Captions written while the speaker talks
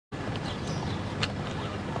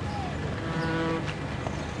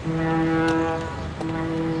No,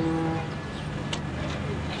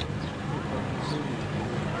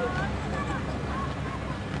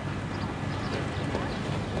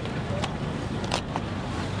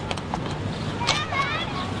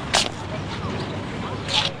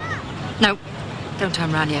 don't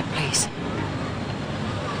turn round yet, please.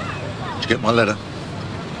 Did you get my letter?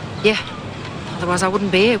 Yeah, otherwise I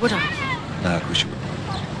wouldn't be here, would I? No, of course you wouldn't.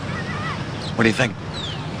 What do you think?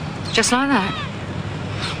 Just like that?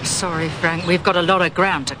 I'm sorry, Frank, we've got a lot of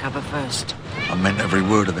ground to cover first. I meant every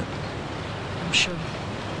word of it. I'm sure.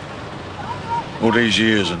 All these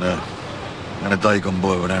years and a day gone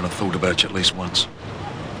by without a thought about you at least once.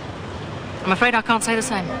 I'm afraid I can't say the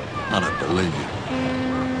same. I don't believe you.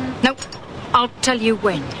 No, I'll tell you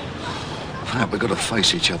when. Frank, we've got to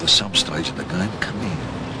face each other some stage in the game. Come here.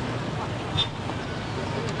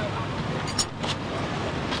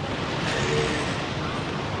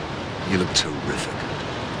 You look terrific.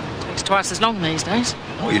 Takes twice as long these days.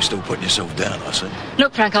 Oh, you're still putting yourself down, I see.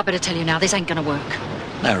 Look, Frank, I better tell you now, this ain't gonna work.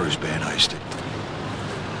 Now who's being hasty?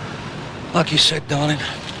 Like you said, darling,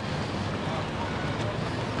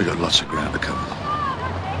 we got lots of ground to cover.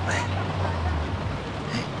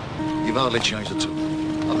 You've hardly changed at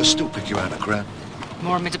all. I could still pick you out of the crowd.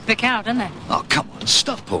 More of me to pick out, isn't there? Oh, come on,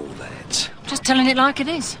 stop all that. I'm just telling it like it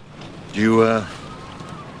is. Do you, have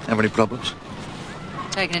any problems?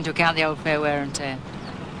 Taking into account the old fair wear and tear.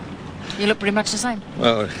 You look pretty much the same.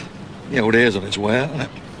 Well, the old hair's on its way out, isn't it?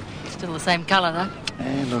 Still the same colour, though.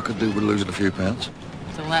 And I could do with losing a few pounds.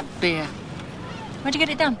 With all that beer. Where'd you get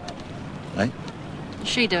it done? Eh? Did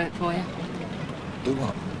she do it for you? Do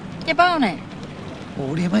what? Your bonnet. Well,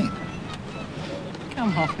 what do you mean?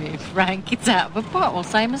 Come off here, Frank. It's out of a bottle,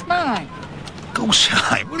 same as mine. Of course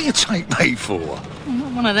I ain't. What do you take me for? I'm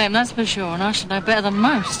not one of them, that's for sure, and I should know better than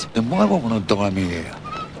most. Then why won't want to dye me hair?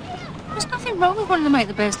 There's nothing wrong with wanting to make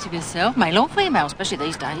the best of yourself, male or female, especially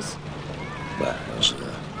these days. Well, it's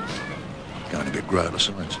going a bit grey at the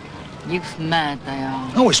sides. Youth mad, they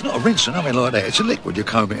are. Oh, it's not a rinse or nothing like that. It's a liquid you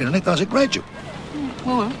comb it in and it does it gradual.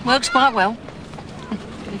 Well, works quite well.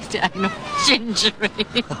 At least it ain't no gingery.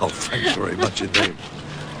 Oh, thanks very much indeed.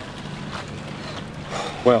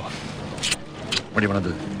 Well, what do you want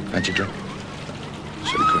to do? Fancy drink?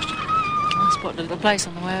 Silly question. I spotted a little place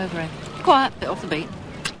on the way over here. Quiet, bit off the beat.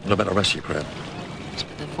 What about the rest of your crowd?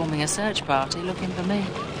 They're forming a search party looking for me.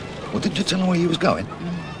 Well, didn't you tell them where you was going?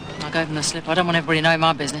 I gave them the slip. I don't want everybody knowing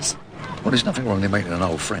my business. Well, there's nothing wrong in meeting an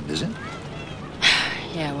old friend, is it?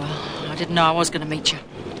 Yeah, well, I didn't know I was going to meet you.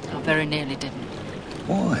 I very nearly didn't.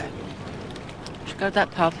 Why? Should go to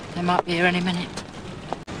that pub. They might be here any minute.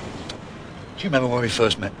 Do you remember when we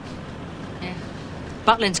first met? Yeah.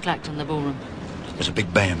 Butlin's clacked on the ballroom. There's a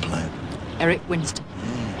big band playing. Eric Winston.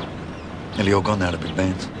 Yeah. Nearly all gone now, the big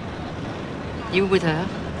bands. You were with her,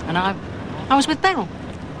 and I was with Beryl.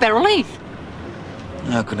 Beryl Heath.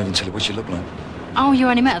 No, I couldn't even tell you what she looked like. Oh, you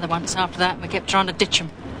only met her the once after that, and we kept trying to ditch them.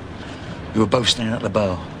 You were both standing at the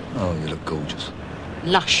bar. Oh, you look gorgeous.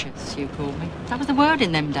 Luscious, you called me. That was the word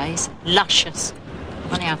in them days. Luscious.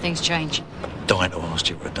 Funny how things change. Dying to ask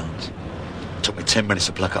you for a dance. Took me 10 minutes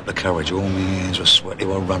to pluck up the courage. All my hands were sweaty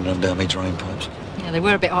while running them down my drain pipes. Yeah, they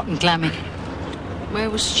were a bit hot and clammy. Where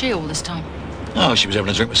was she all this time? Oh, she was having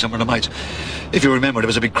a drink with some of her mates. If you remember, there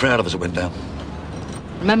was a big crowd of us that went down.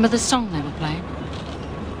 Remember the song they were playing?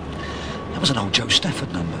 That was an old Joe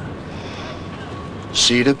Stafford number.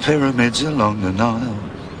 See the pyramids along the Nile.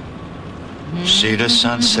 See the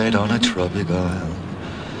sunset on a tropic isle.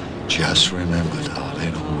 Just remember,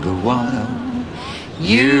 darling, all the while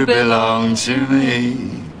you belong to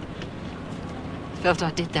me. Felt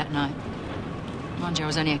I did that night. Mind you, I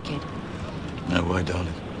was only a kid. No way,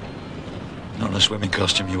 darling. Not in a swimming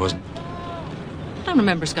costume, you wasn't. I don't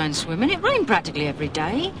remember us going swimming. It rained practically every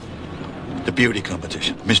day. The beauty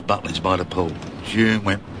competition, Miss Butlin's by the pool. June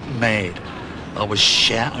went mad. I was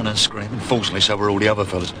shouting and screaming. Fortunately, so were all the other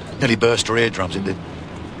fellas. Nearly burst her eardrums, it did.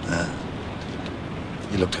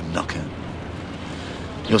 You looked a knockout.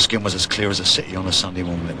 Your skin was as clear as a city on a Sunday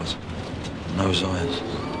morning, it was. And those eyes.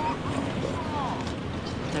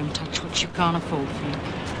 Don't touch what you can't afford, Frank.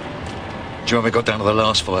 Do you ever got down to the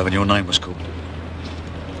last five and your name was called?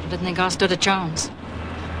 I didn't think I stood a chance.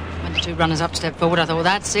 When the two runners up stepped forward, I thought,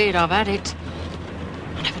 that's it, I've had it.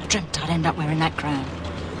 I never dreamt I'd end up wearing that crown.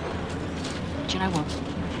 Do you know what?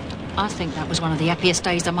 I think that was one of the happiest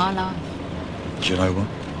days of my life. Do you know what?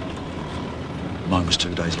 Mine was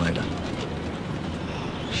 2 days later.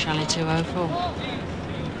 Shelley 204.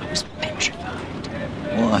 I was petrified.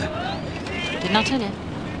 Why? Didn't I tell you?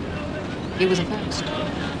 You were the first.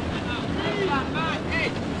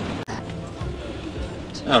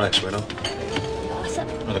 Oh, that's well.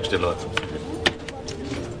 That looks delightful.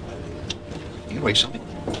 You read something?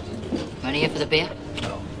 Only here for the beer.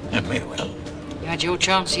 Oh, and me well. You had your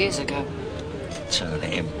chance years ago. Turn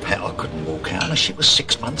it in, Pet. I couldn't walk out unless she was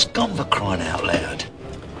 6 months gone, for crying out loud.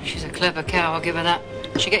 She's a clever cow, I'll give her that.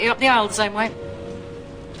 She get you up the aisle the same way?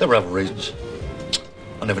 There were other reasons.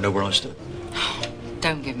 I never knew where I stood.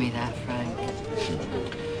 Don't give me that, Frank.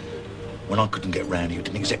 When I couldn't get round, you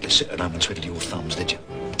didn't exactly sit at home and twiddle your thumbs, did you?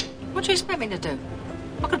 What do you expect me to do?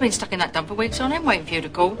 I could have been stuck in that dump for weeks on end waiting for you to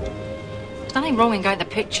call. There's nothing wrong in going to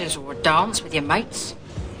pictures or a dance with your mates.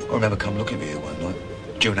 I remember come looking for you one night.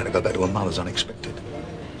 June had to go back to her mother's unexpected.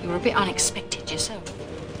 You were a bit unexpected yourself.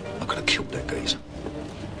 I could have killed that geezer.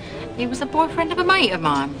 He was the boyfriend of a mate of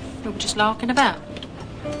mine. We were just larking about.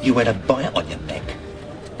 You had a bite on your neck.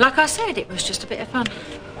 Like I said, it was just a bit of fun.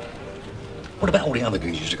 What about all the other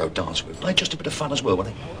geezers you used to go dance with? They just a bit of fun as well, weren't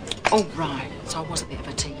they? Oh, right. So I was a bit of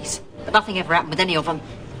a tease. But nothing ever happened with any of them.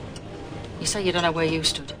 You say you don't know where you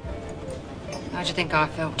stood. How do you think I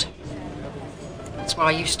felt? That's why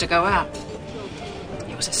I used to go out.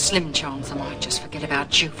 It was a slim chance I might just forget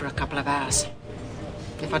about you for a couple of hours.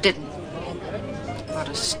 If I didn't, if I'd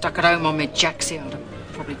have stuck at home on my jacksie, I'd have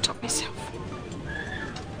probably took myself.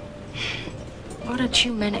 Why don't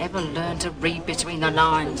you men ever learn to read between the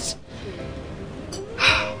lines?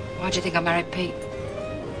 Why do you think I married Pete?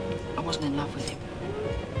 I wasn't in love with him.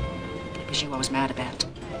 It was you I was mad about.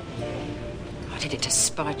 I did it to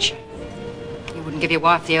spite you. You wouldn't give your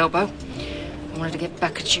wife the elbow. I wanted to get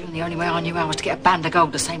back at you, and the only way I knew how was to get a band of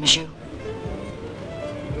gold the same as you.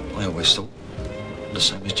 I always thought the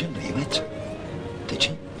same as Jim that you had to. Did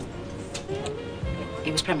you?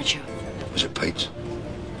 He was premature. Was it Pete's?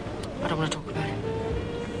 I don't want to talk about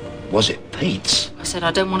it. Was it Pete's? I said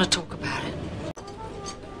I don't want to talk about it.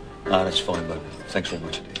 Ah, that's fine, Bob. Thanks very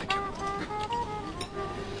much indeed. Thank you.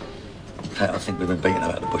 Pat, I think we've been beating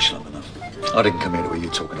about the bush long enough. I didn't come here to hear you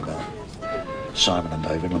talking about Simon and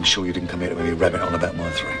David, and I'm sure you didn't come here to hear me rabbit on about my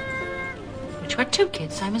three. But you had 2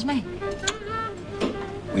 kids, same as me.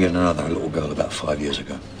 We had another little girl about 5 years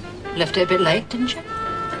ago. Left it a bit late, didn't you?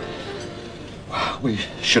 We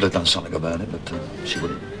should have done something about it, but she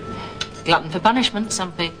wouldn't. Glutton for punishment,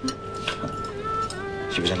 some people.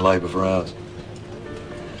 She was in labour for hours.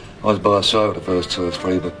 I was by her side the first 2 or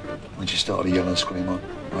 3, but when she started to yell and scream, I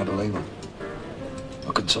had to leave her.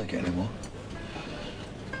 I couldn't take it anymore.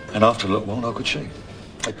 And after a little while, how could she?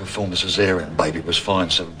 They performed a cesarean. Baby was fine,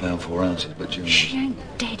 £7 4 ounces, but June... She ain't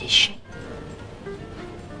dead, is she?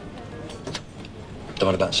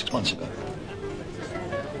 Died about 6 months ago.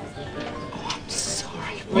 Oh, I'm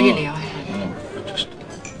sorry. Really, I hadn't. No, just...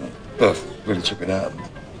 birth really took it out of her.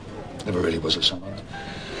 Never really was at someone.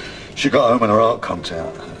 She got home and her heart conked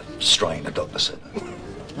out. Strain, the doctor said.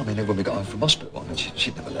 I mean, when we got home from hospital, I mean,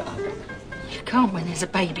 she'd never let up. You can't when there's a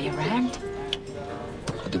baby around.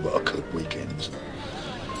 I did what I could, weekends.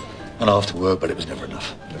 And after work, but it was never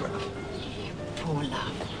enough. Never enough. You poor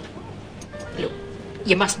love. Look,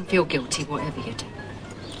 you mustn't feel guilty, whatever you do.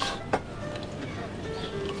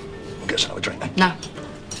 We'll get us another drink, eh? No,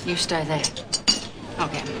 you stay there. I'll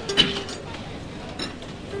get him.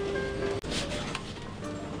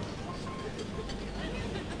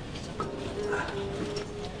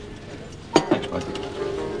 Thanks, mate.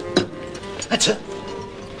 That's her.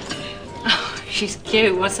 Oh, she's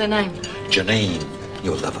cute. What's her name? Janine,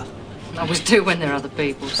 your lover. I was due when there are other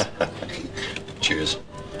people's. Cheers.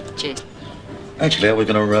 Cheers. Actually, are we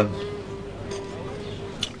going to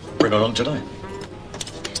bring her along today?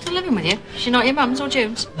 Still living with you? Is she not your mum's or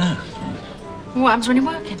June's? No. What happens when you're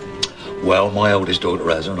working? Well, my oldest daughter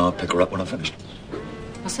has her, and I'll pick her up when I finish.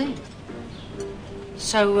 I see.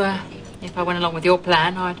 So, if I went along with your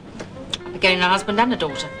plan, I'd be getting a husband and a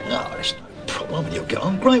daughter. No, there's no problem, and you'll get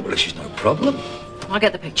on great with her. She's no problem. I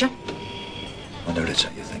get the picture. I know that's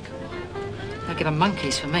how you think. Don't give her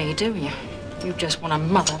monkeys for me, do you? You just want a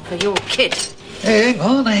mother for your kid. Hey,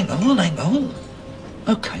 hang on.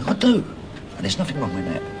 OK, I do. And there's nothing wrong with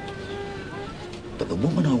that. But the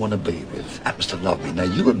woman I want to be with happens to love me. Now,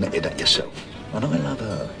 you admitted that yourself. And I love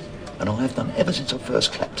her. And I have done ever since I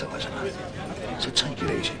first clapped eyes on her. So take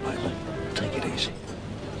it easy, mate. Take it easy.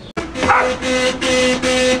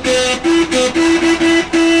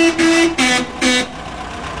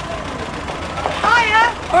 Hiya!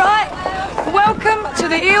 All right. Welcome to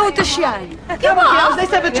the Ile de Chien. Come on, girls,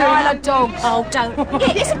 let's have a drink. Isle of Dogs. Oh, don't.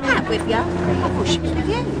 Yeah, there's a Pat with you. I thought she was with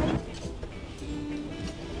you.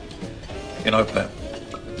 You know, Pat,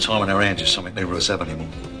 time on our hands is something neither of us have anymore.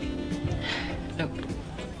 Look,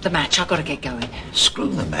 the match, I've got to get going. Screw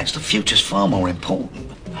the match. The future's far more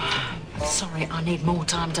important. Sorry, I need more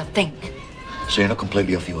time to think. So you're not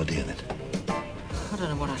completely off your idea, then? I don't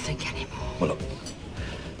know what I think anymore. Well, look,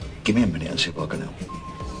 give me a minute and see if I can help.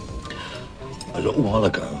 A little while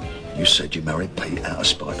ago, you said you married Pete out of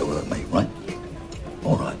spite to hurt me, right?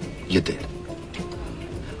 All right, you did.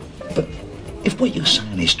 But if what you're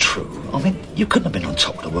saying is true, I mean, you couldn't have been on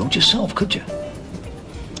top of the world yourself, could you?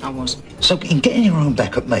 I wasn't. So in getting your own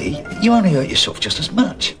back at me, you only hurt yourself just as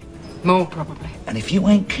much. More, probably. And if you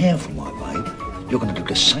ain't careful, my babe, you're going to do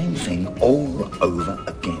the same thing all over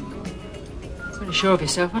again. Pretty sure of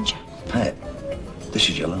yourself, aren't you? Pat, this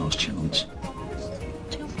is your last chance.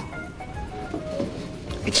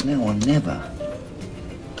 It's now or never.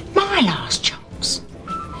 My last chance.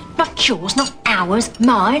 Not yours, not ours,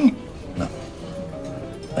 mine. No.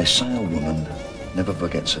 They say a woman never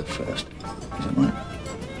forgets her first. Is that right?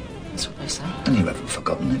 That's what they say. And you haven't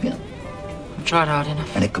forgotten, have you? I tried hard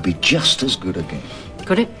enough. And it could be just as good again.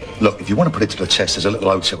 Could it? Look, if you want to put it to the test, there's a little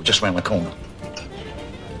hotel just round the corner.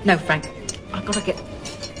 No, Frank. I've got to get...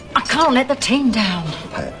 I can't let the team down.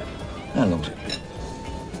 Pat, how long's it been?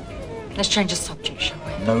 Let's change the subject, shall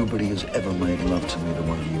we? Nobody has ever made love to me the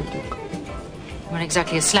way you did. You weren't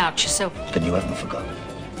exactly a slouch yourself. Then you haven't forgotten.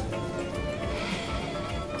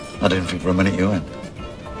 I didn't think for a minute you had.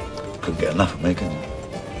 Couldn't get enough of me, could you?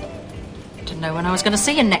 Didn't know when I was going to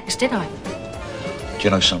see you next, did I? Do you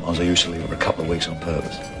know, sometimes I used to leave for a couple of weeks on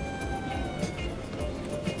purpose.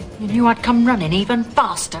 You knew I'd come running even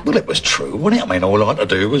faster. Well, it was true, wasn't it? I mean, all I had to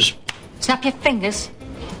do was... Snap your fingers.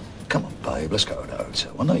 Come on, babe, let's go to the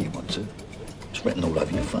hotel. I know you want to. It's written all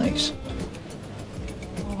over your face.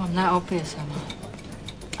 Oh, I'm that obvious, am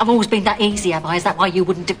I? I've always been that easy, have I? Is that why you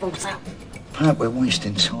wouldn't divorce her? Pat, we're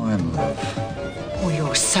wasting time, love. Oh,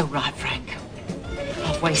 you're so right, Frank.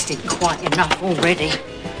 I've wasted quite enough already.